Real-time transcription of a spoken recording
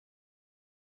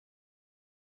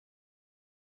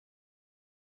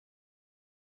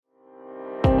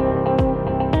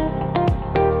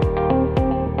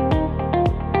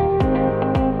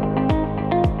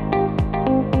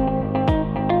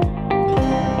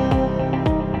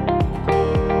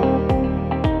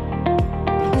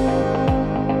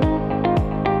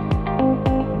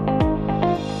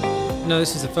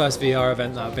this is the first VR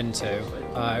event that I've been to.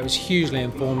 It was hugely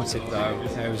informative though.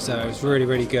 It was really,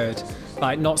 really good.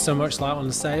 Like, not so much like on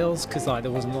the sales, because like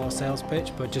there wasn't a lot of sales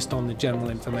pitch, but just on the general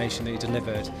information that he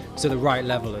delivered. It's at the right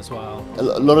level as well. A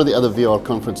lot of the other VR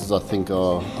conferences, I think,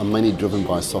 are mainly driven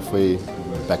by software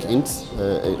backends,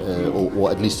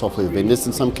 or at least software vendors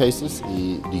in some cases.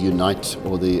 The Unite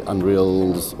or the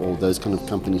Unreals or those kind of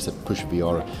companies that push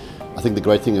VR. I think the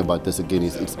great thing about this again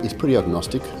is it's pretty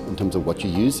agnostic in terms of what you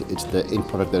use. It's the end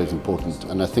product that is important,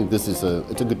 and I think this is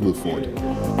it's a good move forward.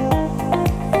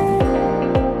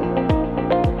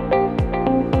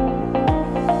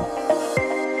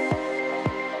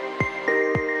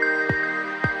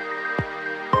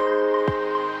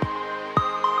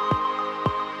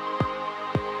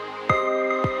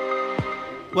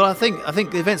 Well, I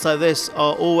think the events like this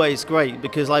are always great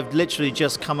because I've literally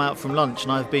just come out from lunch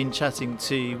and I've been chatting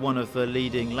to one of the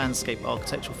leading landscape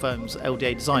architectural firms,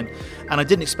 LDA Design, and I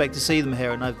didn't expect to see them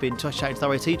here, and I've been chatting to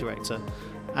their IT director.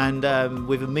 And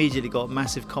we've immediately got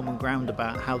massive common ground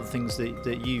about how the things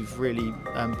that you've really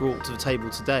brought to the table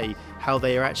today, how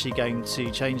they are actually going to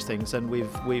change things. And we're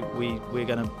going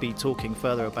to be talking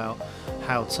further about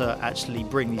how to actually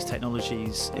bring these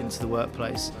technologies into the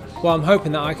workplace. Well, I'm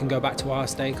hoping that I can go back to our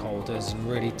stakeholders and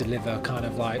really deliver kind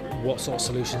of like what sort of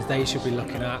solutions they should be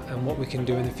looking at and what we can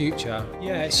do in the future.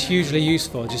 Yeah, it's hugely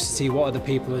useful just to see what other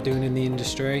people are doing in the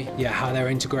industry, how they're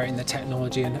integrating the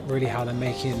technology and really how they're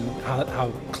making,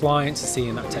 how clients are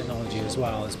seeing that technology as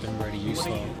well has been really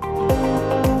useful.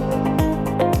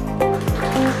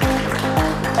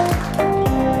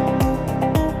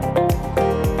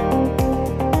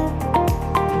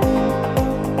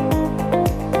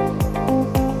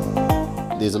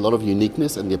 There's a lot of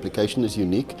uniqueness and the application is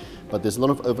unique, but there's a lot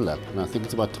of overlap, and I think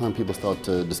it's about time people start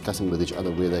discussing with each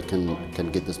other where they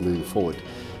can get this moving forward.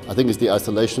 I think it's the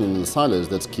isolation and the silos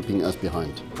that's keeping us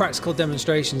behind. Practical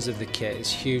demonstrations of the kit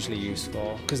is hugely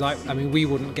useful because I mean we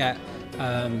wouldn't get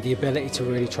the ability to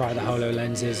really try the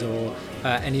HoloLenses or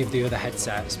any of the other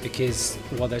headsets because,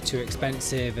 well, they're too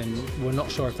expensive and we're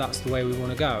not sure if that's the way we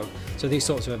want to go. So these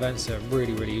sorts of events are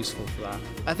really, really useful for that.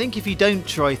 I think if you don't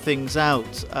try things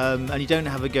out and you don't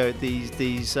have a go at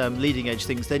these leading edge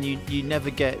things, then you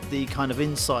never get the kind of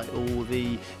insight or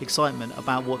the excitement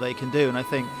about what they can do. And I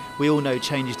think we all know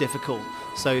change is difficult.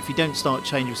 So if you don't start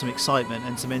change with some excitement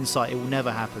and some insight, it will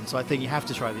never happen. So I think you have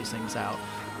to try these things out.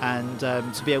 And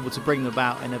to be able to bring them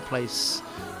about in a place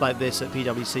like this at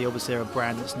PwC, obviously they're a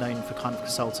brand that's known for kind of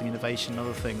consulting, innovation and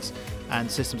other things, and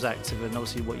SystemActive, and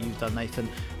obviously what you've done, Nathan.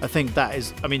 I think that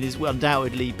is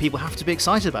undoubtedly, people have to be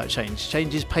excited about change.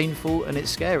 Change is painful and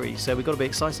it's scary, so we've got to be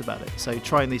excited about it. So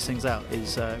trying these things out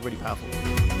is really powerful.